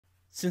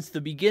Since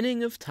the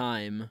beginning of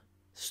time,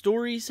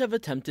 stories have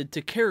attempted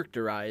to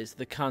characterize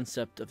the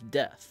concept of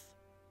death.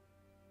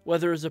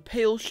 Whether as a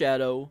pale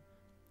shadow,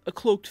 a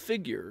cloaked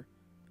figure,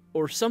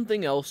 or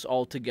something else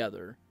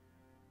altogether,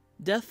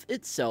 death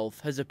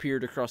itself has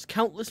appeared across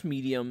countless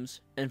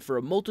mediums and for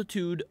a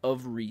multitude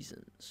of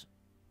reasons.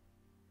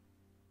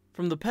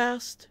 From the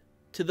past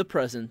to the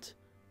present,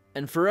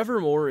 and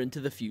forevermore into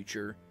the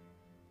future,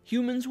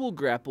 humans will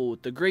grapple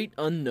with the great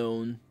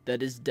unknown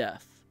that is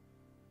death.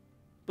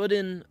 But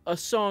in A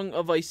Song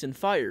of Ice and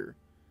Fire,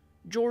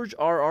 George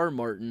R.R.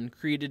 Martin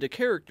created a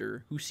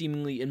character who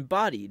seemingly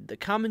embodied the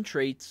common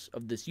traits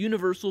of this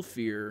universal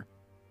fear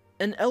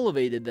and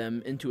elevated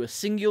them into a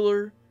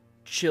singular,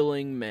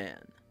 chilling man.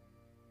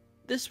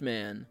 This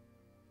man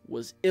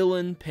was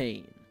Ilyn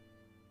Payne.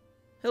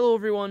 Hello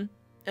everyone,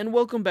 and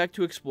welcome back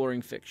to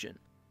Exploring Fiction.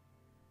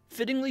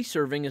 Fittingly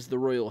serving as the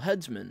royal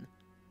headsman,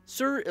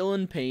 Sir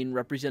Ilyn Payne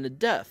represented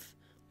death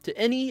to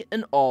any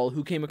and all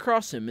who came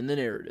across him in the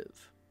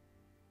narrative.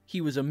 He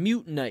was a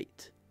mute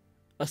knight,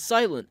 a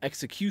silent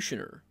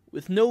executioner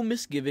with no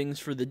misgivings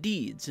for the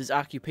deeds his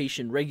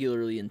occupation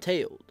regularly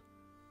entailed.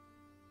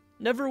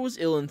 Never was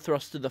Ilyn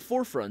thrust to the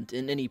forefront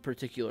in any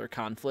particular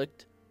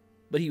conflict,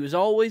 but he was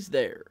always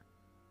there,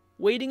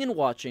 waiting and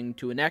watching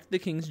to enact the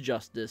king's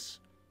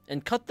justice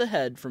and cut the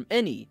head from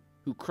any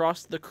who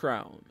crossed the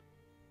crown.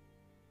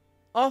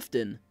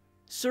 Often,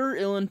 Sir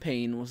Ilyn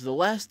Payne was the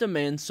last a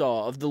man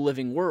saw of the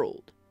living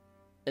world,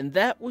 and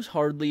that was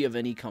hardly of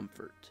any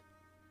comfort.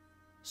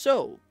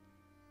 So,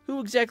 who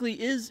exactly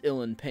is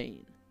Ilyn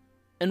Payne,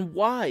 and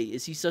why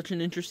is he such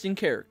an interesting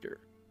character?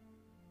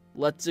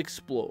 Let's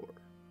explore.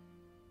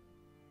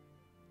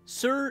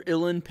 Sir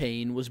Ilyn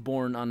Payne was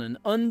born on an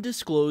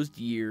undisclosed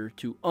year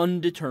to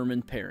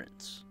undetermined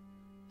parents.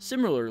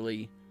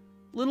 Similarly,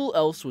 little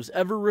else was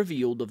ever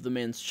revealed of the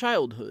man's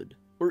childhood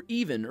or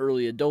even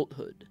early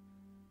adulthood,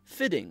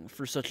 fitting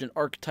for such an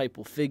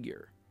archetypal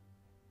figure.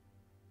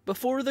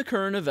 Before the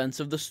current events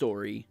of the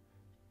story,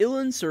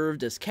 Ilyn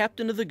served as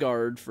captain of the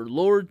guard for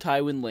Lord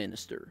Tywin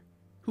Lannister,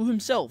 who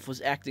himself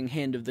was acting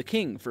hand of the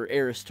king for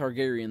Aerys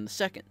Targaryen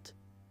II.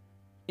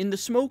 In the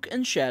smoke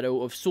and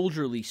shadow of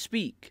soldierly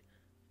speak,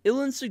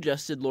 Ilyn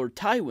suggested Lord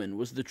Tywin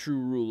was the true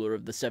ruler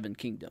of the Seven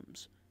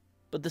Kingdoms,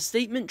 but the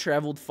statement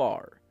traveled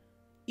far,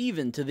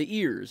 even to the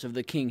ears of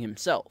the king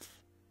himself.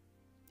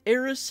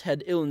 Aerys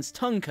had Ilyn's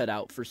tongue cut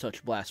out for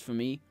such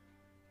blasphemy,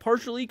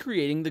 partially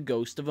creating the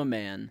ghost of a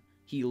man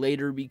he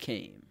later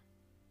became.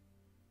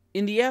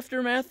 In the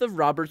aftermath of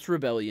Robert's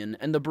rebellion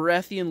and the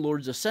Baratheon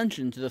lord's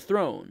ascension to the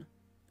throne,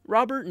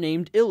 Robert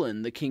named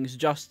Ilyn the king's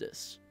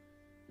justice.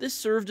 This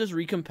served as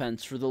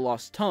recompense for the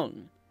lost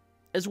tongue,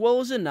 as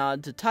well as a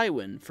nod to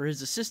Tywin for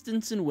his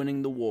assistance in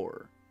winning the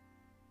war.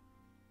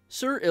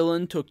 Sir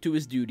Ilyn took to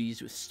his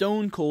duties with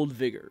stone-cold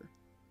vigor,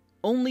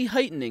 only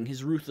heightening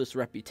his ruthless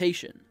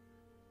reputation.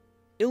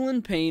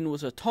 Ilyn Payne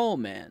was a tall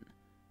man,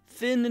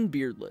 thin and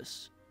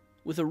beardless,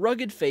 with a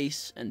rugged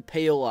face and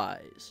pale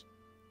eyes.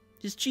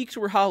 His cheeks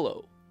were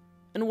hollow,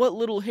 and what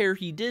little hair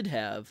he did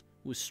have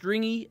was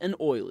stringy and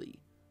oily,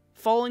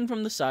 falling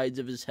from the sides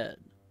of his head.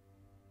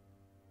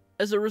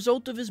 As a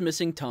result of his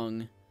missing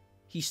tongue,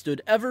 he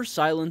stood ever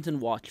silent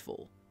and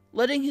watchful,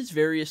 letting his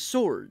various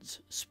swords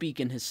speak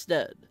in his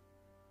stead.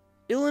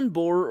 Ilyn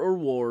bore or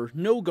wore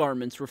no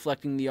garments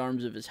reflecting the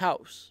arms of his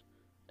house,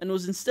 and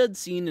was instead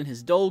seen in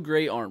his dull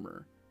grey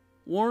armor,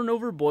 worn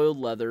over boiled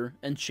leather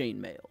and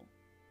chainmail.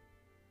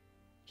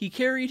 He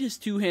carried his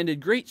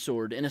two-handed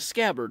greatsword in a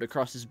scabbard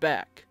across his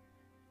back,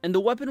 and the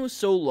weapon was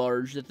so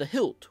large that the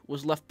hilt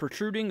was left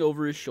protruding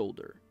over his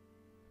shoulder.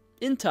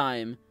 In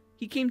time,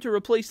 he came to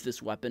replace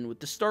this weapon with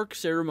the Stark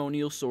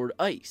ceremonial sword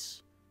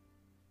Ice,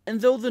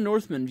 and though the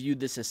Northmen viewed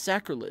this as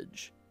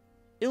sacrilege,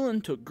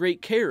 Ilyn took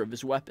great care of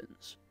his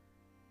weapons.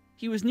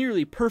 He was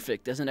nearly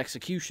perfect as an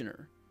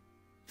executioner,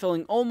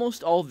 felling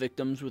almost all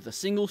victims with a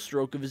single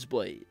stroke of his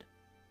blade.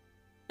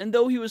 And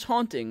though he was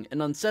haunting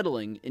and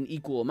unsettling in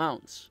equal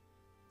amounts,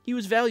 he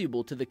was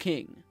valuable to the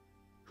king,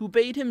 who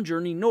bade him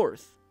journey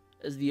north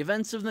as the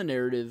events of the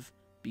narrative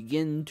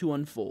begin to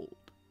unfold.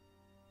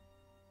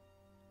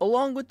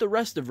 Along with the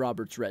rest of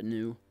Robert's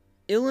retinue,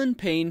 Ilyn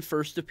Payne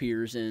first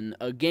appears in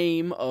A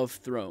Game of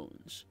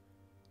Thrones.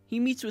 He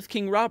meets with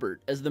King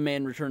Robert as the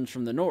man returns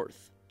from the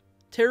north,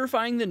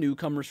 terrifying the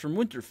newcomers from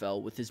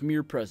Winterfell with his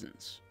mere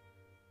presence.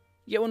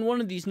 Yet when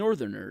one of these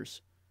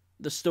northerners,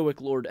 the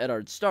stoic Lord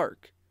Eddard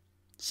Stark,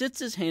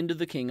 sits as hand of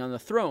the king on the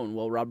throne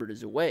while Robert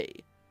is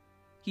away,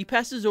 he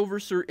passes over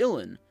Sir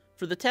Ilyn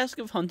for the task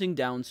of hunting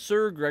down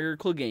Sir Gregor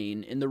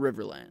Clegane in the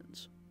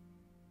Riverlands.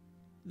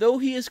 Though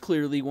he is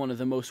clearly one of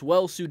the most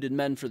well-suited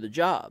men for the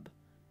job,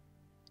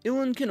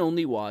 Ilyn can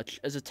only watch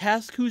as a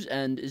task whose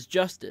end is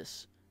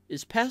justice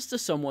is passed to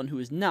someone who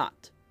is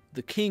not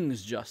the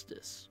king's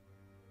justice.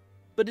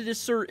 But it is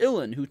Sir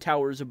Ilyn who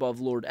towers above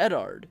Lord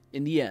Eddard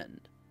in the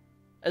end,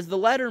 as the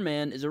latter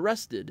man is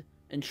arrested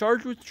and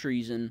charged with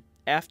treason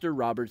after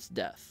Robert's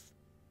death.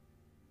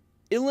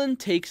 Ilyn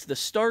takes the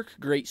Stark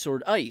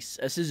greatsword Ice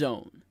as his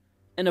own,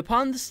 and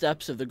upon the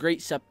steps of the Great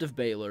Sept of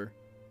Baelor,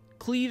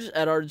 cleaves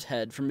Eddard's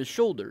head from his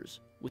shoulders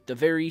with the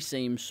very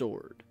same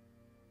sword.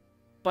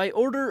 By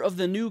order of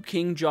the new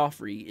King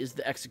Joffrey is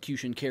the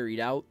execution carried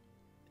out,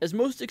 as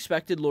most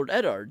expected Lord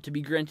Eddard to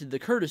be granted the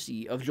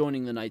courtesy of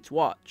joining the Night's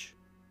Watch.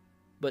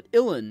 But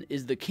Ilyn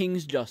is the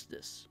king's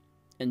justice,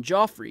 and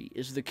Joffrey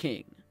is the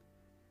king,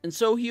 and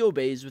so he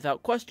obeys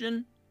without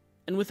question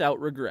and without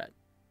regret.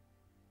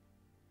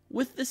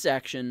 With this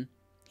action,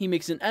 he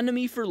makes an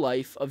enemy for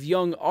life of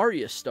young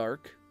Arya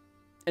Stark,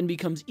 and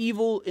becomes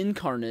evil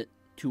incarnate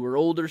to her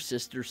older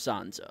sister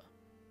Sansa.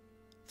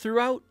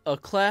 Throughout A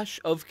Clash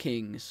of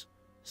Kings,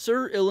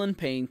 Sir Ilyn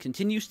Payne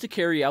continues to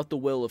carry out the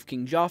will of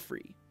King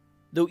Joffrey,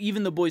 though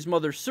even the boy's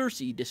mother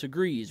Cersei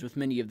disagrees with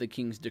many of the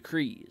king's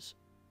decrees.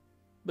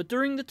 But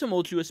during the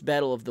tumultuous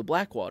Battle of the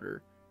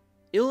Blackwater,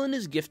 Ilyn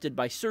is gifted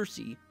by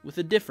Cersei with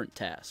a different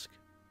task.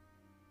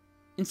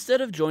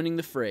 Instead of joining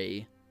the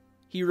fray,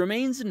 he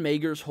remains in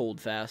Maegor's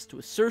Holdfast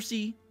with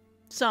Cersei,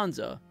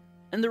 Sansa,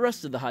 and the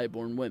rest of the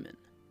highborn women.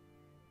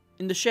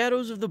 In the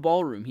shadows of the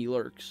ballroom he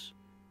lurks,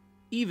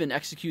 even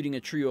executing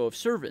a trio of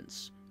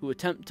servants who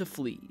attempt to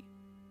flee.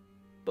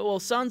 But while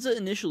Sansa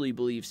initially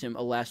believes him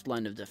a last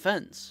line of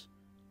defense,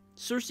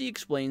 Cersei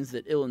explains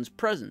that Ilyn's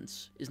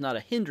presence is not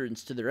a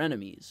hindrance to their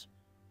enemies,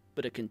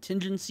 but a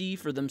contingency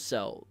for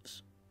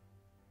themselves.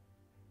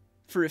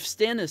 For if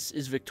Stannis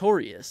is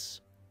victorious,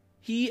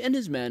 he and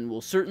his men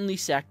will certainly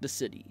sack the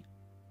city,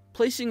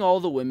 placing all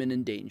the women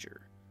in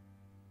danger.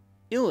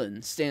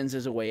 Ilyn stands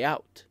as a way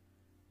out,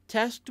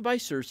 tasked by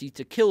Cersei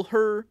to kill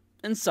her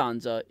and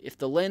Sansa if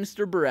the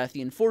Lannister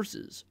Baratheon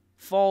forces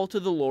fall to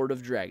the Lord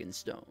of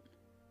Dragonstone.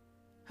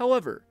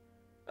 However,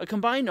 a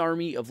combined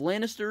army of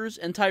Lannisters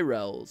and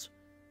Tyrells,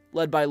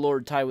 led by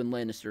Lord Tywin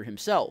Lannister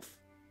himself,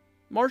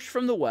 march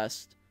from the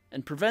west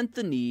and prevent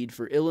the need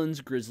for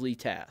Ilyn's grisly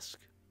task.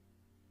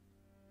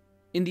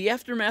 In the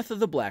aftermath of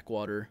the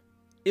Blackwater,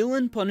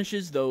 Ilyn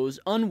punishes those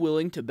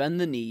unwilling to bend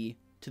the knee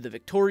to the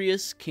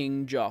victorious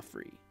King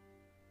Joffrey.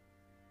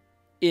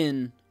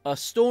 In A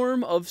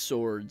Storm of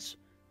Swords,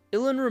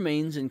 Ilyn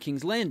remains in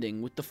King's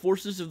Landing with the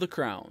forces of the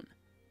crown,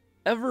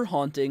 ever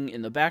haunting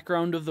in the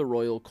background of the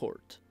royal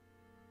court.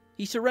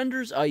 He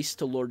surrenders ice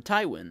to Lord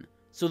Tywin,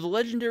 so the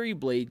legendary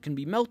blade can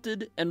be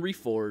melted and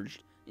reforged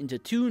into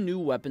 2 new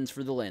weapons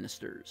for the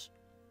Lannisters,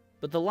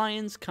 but the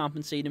Lions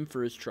compensate him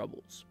for his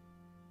troubles.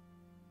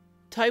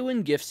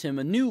 Tywin gifts him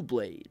a new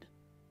blade,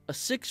 a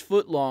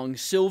 6-foot-long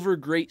silver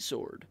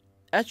greatsword,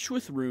 etched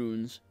with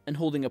runes and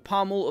holding a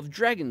pommel of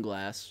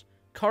dragonglass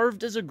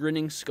carved as a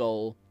grinning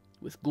skull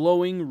with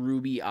glowing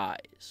ruby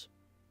eyes.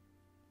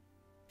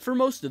 For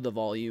most of the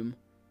volume,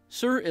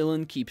 Sir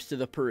Ilyn keeps to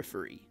the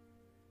periphery.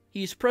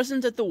 He is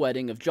present at the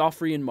wedding of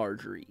Joffrey and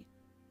Margaery,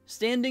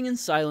 standing in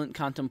silent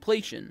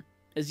contemplation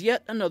as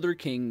yet another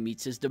king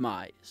meets his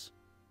demise.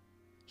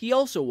 He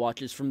also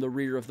watches from the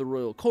rear of the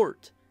royal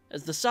court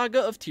as the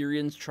saga of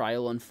Tyrion's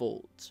trial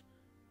unfolds,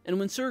 and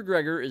when Sir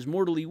Gregor is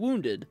mortally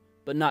wounded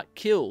but not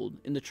killed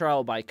in the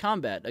trial by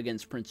combat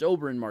against Prince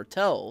Oberyn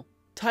Martell,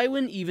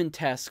 Tywin even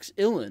tasks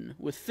Ilyn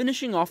with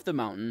finishing off the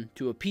mountain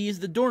to appease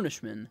the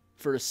Dornishmen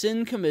for a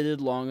sin committed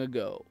long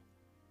ago.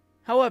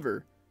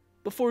 However,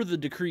 before the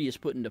decree is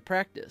put into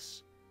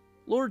practice,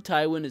 Lord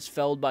Tywin is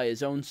felled by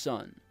his own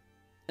son,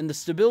 and the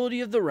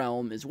stability of the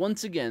realm is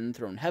once again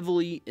thrown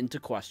heavily into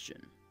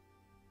question.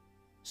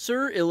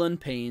 Sir Ilyn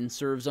Payne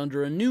serves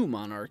under a new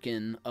monarch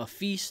in A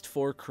Feast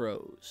for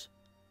Crows.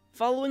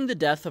 Following the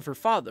death of her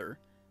father,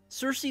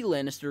 Cersei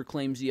Lannister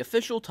claims the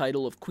official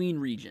title of Queen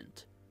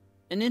Regent,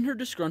 and in her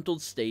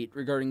disgruntled state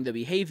regarding the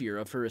behavior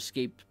of her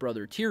escaped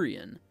brother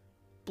Tyrion,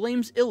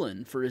 blames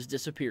Ilyn for his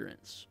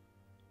disappearance.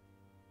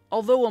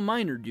 Although a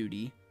minor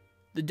duty,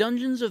 the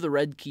dungeons of the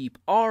Red Keep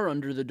are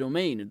under the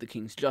domain of the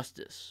King's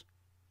Justice.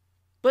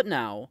 But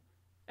now,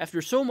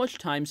 after so much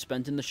time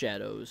spent in the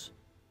shadows,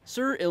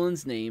 Sir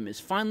Ilyn's name is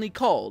finally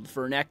called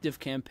for an active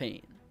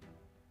campaign.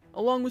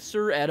 Along with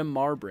Sir Adam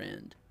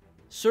Marbrand,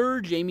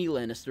 Sir Jaime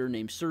Lannister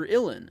names Sir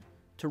Ilyn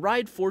to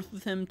ride forth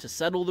with him to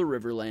settle the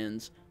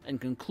Riverlands and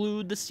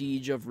conclude the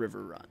siege of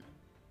Riverrun.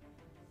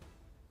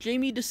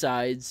 Jaime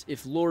decides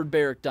if Lord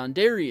Beric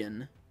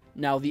Dondarrion,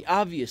 now the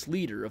obvious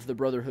leader of the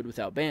Brotherhood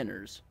Without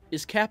Banners,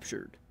 is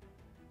captured,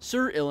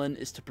 Sir Ilyn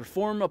is to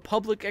perform a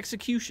public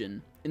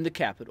execution in the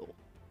capital.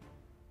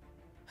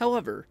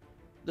 However,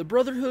 the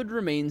Brotherhood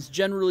remains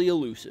generally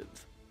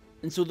elusive,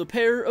 and so the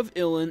pair of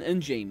Ilyn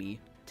and Jaime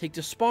take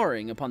to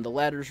sparring upon the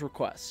latter's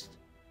request.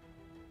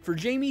 For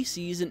Jaime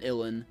sees in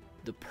Ilyn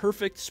the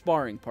perfect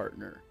sparring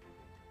partner,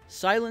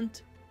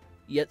 silent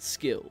yet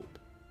skilled.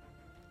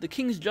 The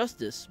King's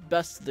Justice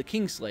bests the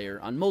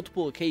Kingslayer on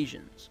multiple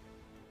occasions,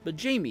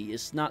 but Jaime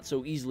is not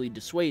so easily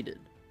dissuaded,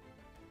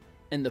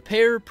 and the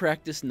pair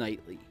practice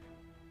nightly.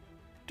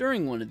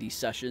 During one of these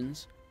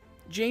sessions,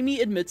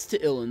 Jaime admits to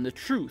Ilyn the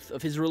truth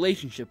of his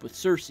relationship with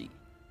Cersei,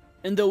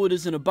 and though it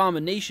is an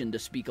abomination to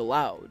speak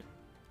aloud,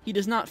 he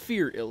does not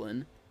fear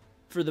Ilyn,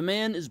 for the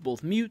man is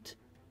both mute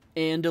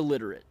and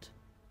illiterate.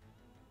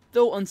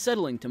 Though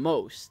unsettling to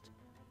most,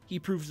 he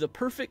proves the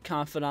perfect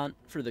confidant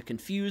for the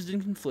confused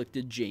and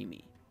conflicted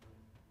Jaime.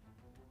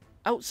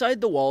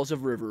 Outside the walls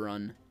of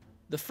Riverrun,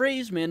 the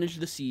Freys manage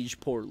the siege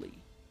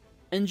poorly.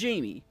 and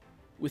Jaime,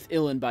 with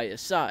Ilyn by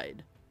his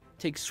side,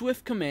 takes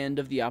swift command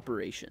of the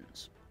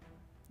operations.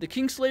 The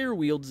Kingslayer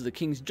wields the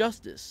King's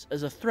Justice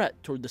as a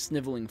threat toward the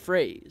sniveling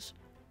Freys,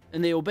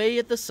 and they obey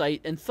at the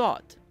sight and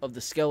thought of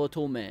the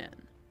skeletal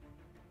man.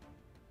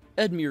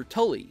 Edmure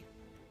Tully,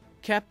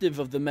 captive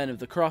of the Men of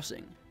the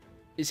Crossing,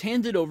 is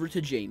handed over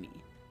to Jaime,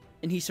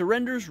 and he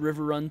surrenders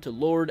Riverrun to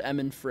Lord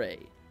Emmon Frey,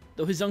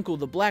 though his uncle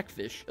the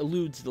Blackfish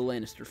eludes the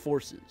Lannister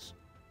forces.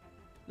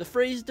 The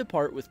Freys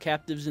depart with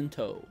captives in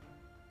tow,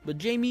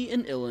 but Jaime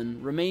and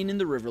Ilyn remain in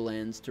the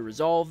Riverlands to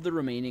resolve the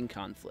remaining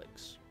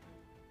conflicts.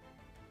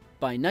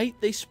 By night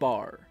they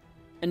spar,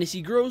 and as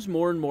he grows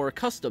more and more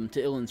accustomed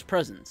to Ilyn's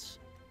presence,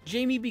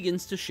 Jaime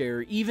begins to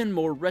share even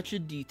more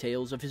wretched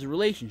details of his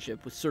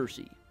relationship with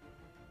Cersei.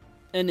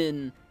 And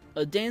in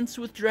A Dance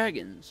with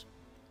Dragons,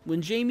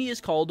 when Jaime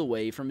is called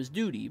away from his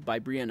duty by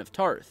Brienne of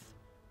Tarth,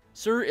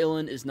 Sir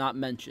Ilyn is not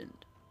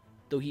mentioned,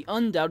 though he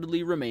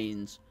undoubtedly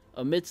remains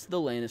amidst the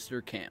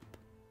Lannister camp.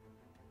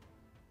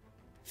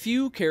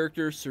 Few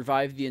characters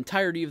survive the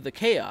entirety of the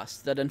chaos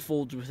that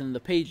unfolds within the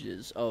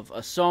pages of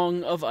A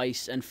Song of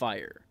Ice and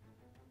Fire.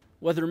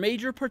 Whether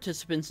major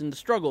participants in the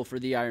struggle for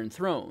the Iron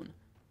Throne,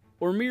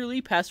 or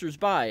merely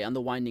passers-by on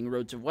the winding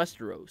roads of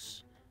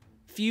Westeros,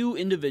 few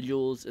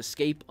individuals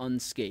escape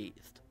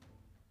unscathed.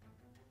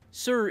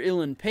 Sir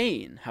Ilyn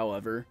Payne,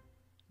 however,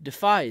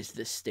 defies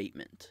this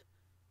statement.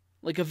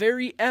 Like a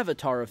very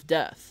avatar of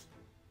death,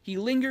 he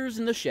lingers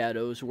in the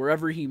shadows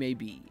wherever he may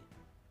be.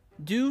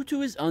 Due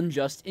to his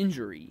unjust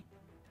injury,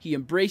 he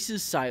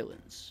embraces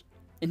silence,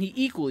 and he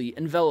equally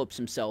envelops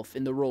himself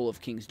in the role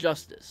of King's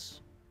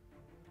Justice.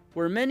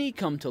 Where many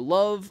come to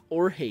love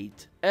or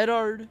hate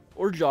Eddard,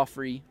 or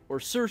Joffrey, or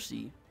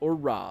Cersei, or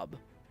Robb,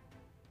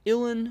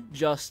 Ilyn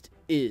just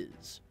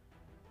is.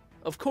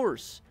 Of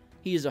course,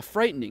 he is a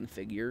frightening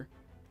figure,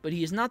 but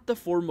he is not the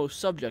foremost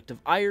subject of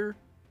ire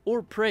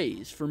or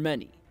praise for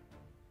many.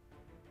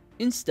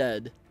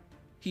 Instead,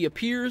 he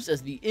appears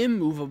as the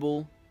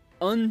immovable,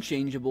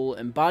 unchangeable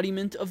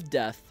embodiment of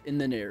death in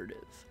the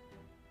narrative.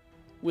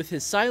 With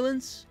his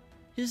silence,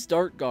 his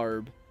dark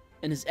garb,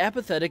 and his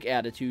apathetic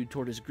attitude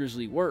toward his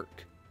grisly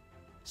work,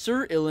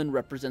 Sir Ilyn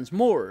represents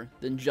more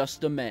than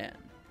just a man.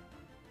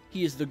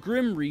 He is the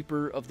Grim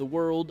Reaper of the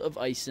world of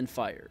ice and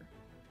fire.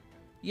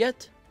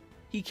 Yet,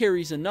 he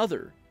carries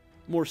another,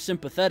 more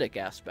sympathetic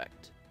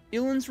aspect.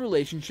 Ilyn's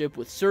relationship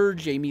with Sir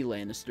Jaime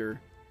Lannister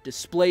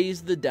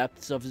displays the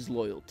depths of his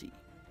loyalty.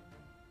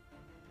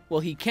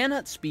 While he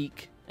cannot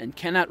speak and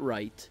cannot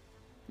write,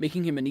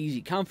 making him an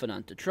easy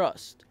confidant to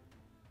trust,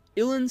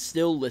 Ilyn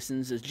still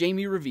listens as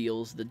Jaime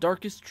reveals the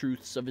darkest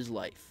truths of his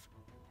life.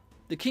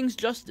 The King's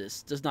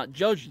Justice does not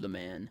judge the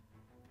man,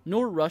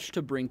 nor rush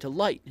to bring to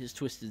light his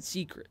twisted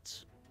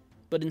secrets,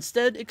 but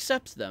instead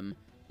accepts them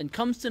and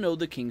comes to know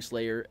the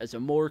Kingslayer as a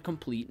more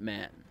complete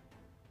man.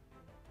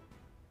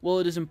 While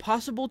it is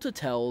impossible to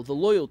tell the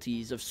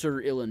loyalties of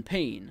Sir Ilyn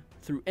Payne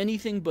through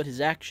anything but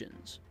his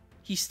actions,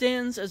 he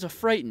stands as a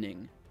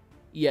frightening,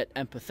 yet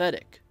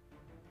empathetic,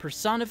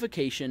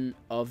 personification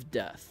of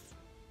death.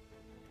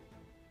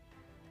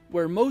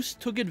 Where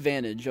most took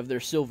advantage of their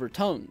silver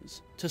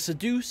tongues to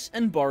seduce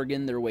and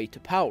bargain their way to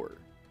power,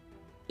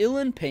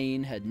 Ilyn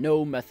Payne had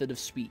no method of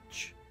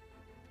speech.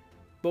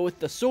 But with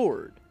the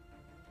sword,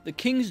 the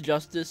King's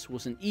Justice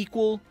was an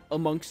equal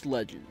amongst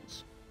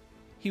legends.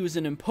 He was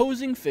an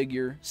imposing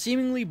figure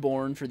seemingly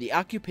born for the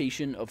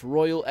occupation of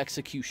royal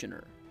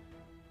executioner.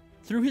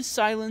 Through his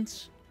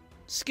silence,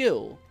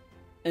 skill,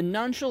 and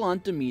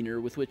nonchalant demeanor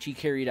with which he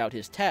carried out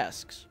his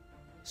tasks,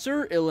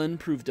 Sir Ilyn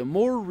proved a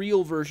more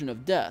real version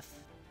of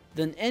death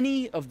than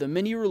any of the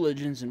many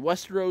religions in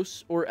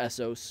Westeros or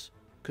Essos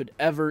could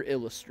ever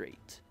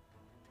illustrate.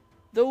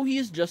 Though he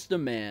is just a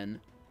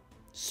man,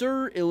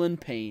 Sir Ilyn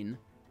Payne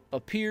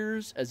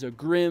appears as a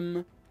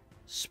grim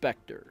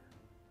specter.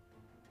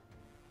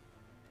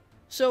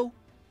 So,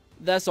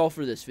 that's all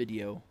for this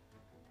video.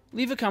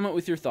 Leave a comment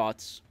with your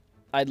thoughts.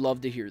 I'd love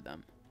to hear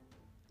them.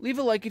 Leave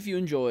a like if you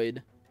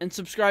enjoyed, and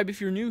subscribe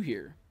if you're new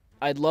here.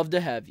 I'd love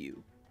to have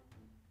you.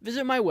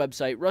 Visit my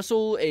website,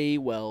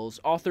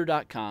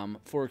 russellawellsauthor.com,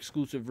 for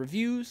exclusive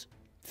reviews,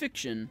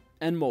 fiction,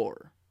 and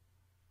more.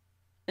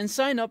 And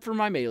sign up for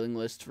my mailing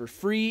list for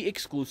free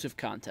exclusive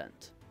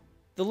content.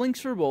 The links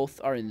for both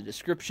are in the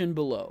description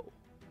below.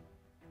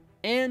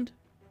 And,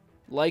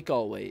 like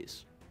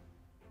always,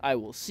 I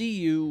will see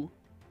you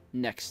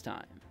next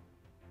time.